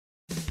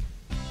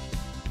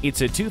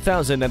It's a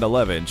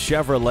 2011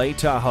 Chevrolet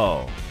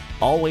Tahoe.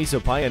 Always a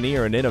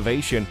pioneer in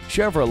innovation,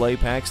 Chevrolet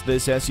packs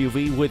this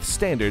SUV with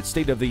standard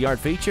state-of-the-art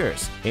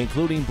features,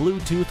 including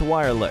Bluetooth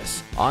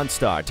wireless,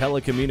 OnStar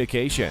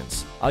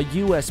telecommunications, a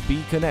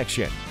USB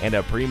connection, and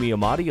a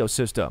premium audio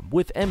system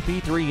with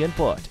MP3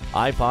 input,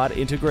 iPod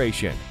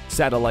integration,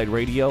 satellite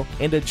radio,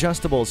 and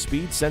adjustable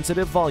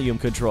speed-sensitive volume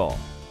control.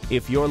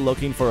 If you're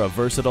looking for a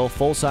versatile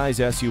full-size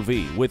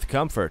SUV with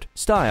comfort,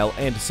 style,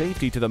 and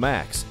safety to the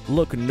max,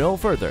 look no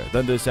further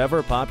than this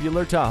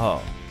ever-popular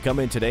Tahoe. Come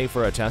in today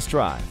for a test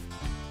drive.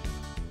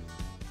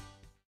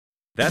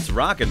 That's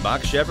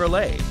Rockenbach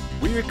Chevrolet.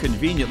 We're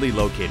conveniently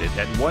located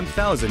at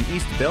 1000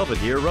 East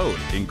Belvidere Road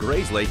in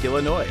Grayslake,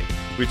 Illinois,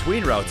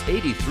 between routes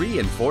 83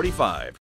 and 45.